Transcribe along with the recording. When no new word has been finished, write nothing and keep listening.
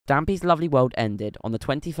Stampy's Lovely World ended on the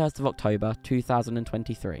 21st of October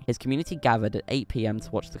 2023. His community gathered at 8 PM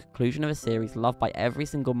to watch the conclusion of a series loved by every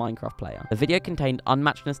single Minecraft player. The video contained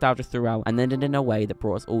unmatched nostalgia throughout and ended in a way that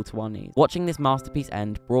brought us all to our knees. Watching this masterpiece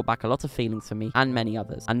end brought back a lot of feelings for me and many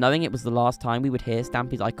others, and knowing it was the last time we would hear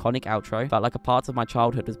Stampy's iconic outro felt like a part of my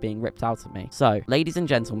childhood was being ripped out of me. So, ladies and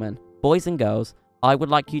gentlemen, boys and girls, I would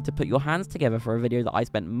like you to put your hands together for a video that I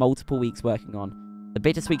spent multiple weeks working on. The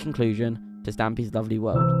bittersweet conclusion to Stampy's Lovely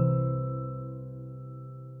World.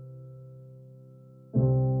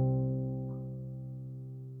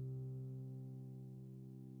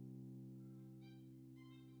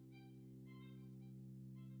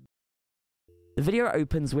 The video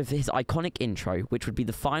opens with his iconic intro, which would be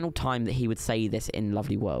the final time that he would say this in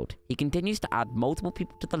Lovely World. He continues to add multiple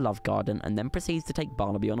people to the love garden and then proceeds to take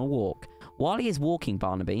Barnaby on a walk. While he is walking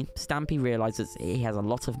Barnaby, Stampy realizes he has a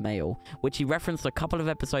lot of mail, which he referenced a couple of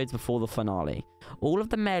episodes before the finale. All of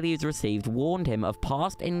the mail he has received warned him of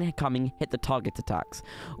past incoming hit the target attacks.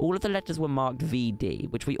 All of the letters were marked VD,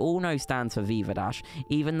 which we all know stands for Viva Dash,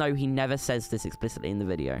 even though he never says this explicitly in the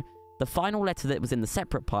video. The final letter that was in the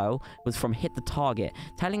separate pile was from Hit the Target,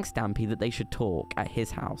 telling Stampy that they should talk at his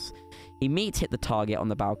house. He meets Hit the Target on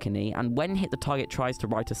the balcony, and when Hit the Target tries to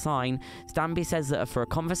write a sign, Stampy says that for a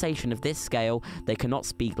conversation of this scale, they cannot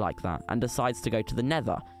speak like that, and decides to go to the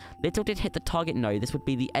Nether. Little did Hit the Target know this would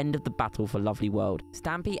be the end of the battle for Lovely World.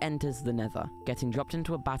 Stampy enters the Nether, getting dropped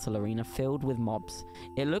into a battle arena filled with mobs.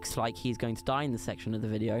 It looks like he's going to die in this section of the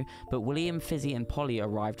video, but William, Fizzy, and Polly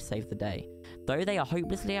arrive to save the day. Though they are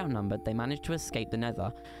hopelessly outnumbered, they manage to escape the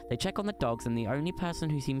Nether. They check on the dogs, and the only person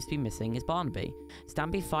who seems to be missing is Barnaby.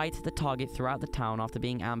 Stampy fights the target throughout the town after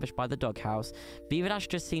being ambushed by the doghouse. Viva Dash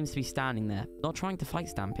just seems to be standing there, not trying to fight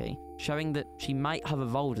Stampy, showing that she might have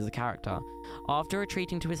evolved as a character. After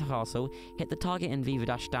retreating to his castle, Hit the Target and Viva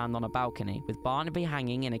Dash stand on a balcony, with Barnaby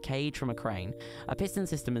hanging in a cage from a crane. A piston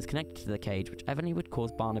system is connected to the cage, which evidently would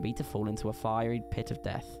cause Barnaby to fall into a fiery pit of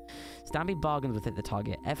death. Stampy bargains with Hit the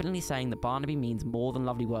Target, evidently saying that Barnaby means more than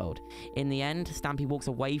Lovely World. In the end, Stampy walks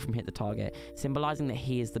away from Hit the Target, symbolizing that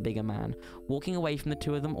he is the bigger man. Walking away from the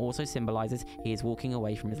two of them also symbolizes he is walking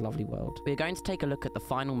away from his lovely world. We are going to take a look at the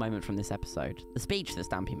final moment from this episode, the speech that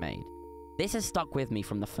Stampy made. This has stuck with me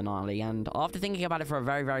from the finale, and after thinking about it for a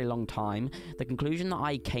very, very long time, the conclusion that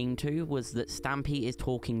I came to was that Stampy is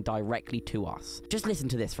talking directly to us. Just listen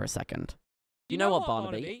to this for a second. You know what,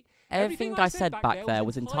 Barnaby? Everything I said back there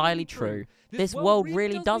was entirely true. This world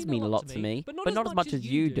really does mean a lot to me, but not as much as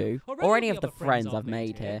you do, or any of the friends I've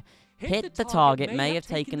made here. Hit the Target may have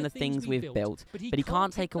taken the things we've built, but he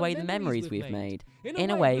can't take away the memories we've made. In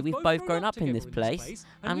a way, we've both grown up in this place,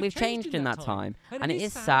 and we've changed in that time, and it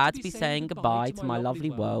is sad to be saying goodbye to my lovely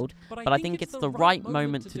world, but I think it's the right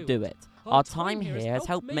moment to do it. Our time here has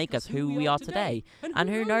helped make us who we are today, and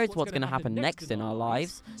who knows what's going to happen next in our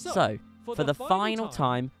lives. So, for the final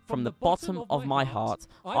time, from the bottom of my heart,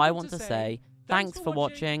 I want to say thanks for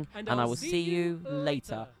watching, and I will see you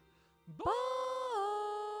later. Bye!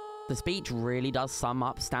 The speech really does sum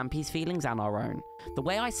up Stampy's feelings and our own. The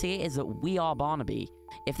way I see it is that we are Barnaby.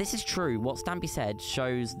 If this is true, what Stampy said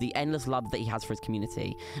shows the endless love that he has for his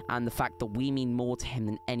community, and the fact that we mean more to him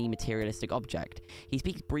than any materialistic object. He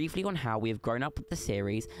speaks briefly on how we have grown up with the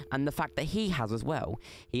series, and the fact that he has as well.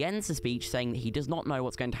 He ends the speech saying that he does not know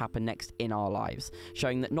what's going to happen next in our lives,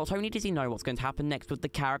 showing that not only does he know what's going to happen next with the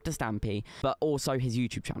character Stampy, but also his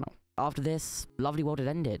YouTube channel. After this, Lovely World had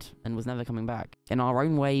ended and was never coming back. In our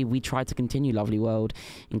own way, we tried to continue Lovely World,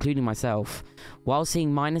 including myself. While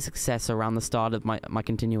seeing minor success around the start of my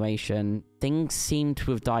continuation, things seemed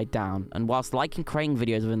to have died down, and whilst liking creating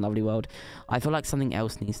videos within Lovely World, I feel like something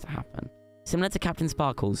else needs to happen. Similar to Captain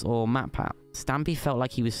Sparkles or MatPat, Stampy felt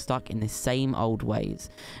like he was stuck in the same old ways.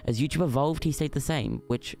 As YouTube evolved, he stayed the same,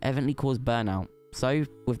 which evidently caused burnout. So,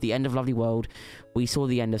 with the end of Lovely World, we saw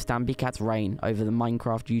the end of Stampy Cat's reign over the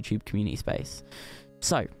Minecraft YouTube community space.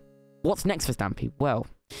 So, what's next for Stampy? Well,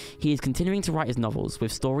 he is continuing to write his novels,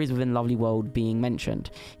 with stories within Lovely World being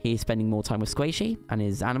mentioned. He is spending more time with Squishy and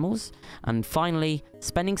his animals, and finally,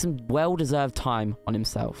 spending some well-deserved time on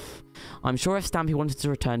himself. I'm sure if Stampy wanted to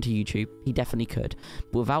return to YouTube, he definitely could,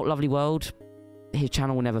 but without Lovely World, his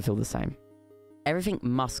channel will never feel the same. Everything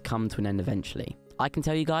must come to an end eventually. I can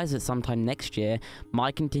tell you guys that sometime next year,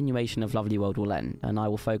 my continuation of Lovely World will end, and I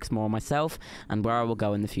will focus more on myself and where I will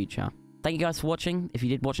go in the future. Thank you guys for watching. If you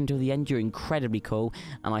did watch until the end, you're incredibly cool,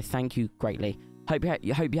 and I thank you greatly. Hope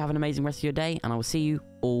you have an amazing rest of your day, and I will see you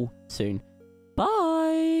all soon. Bye!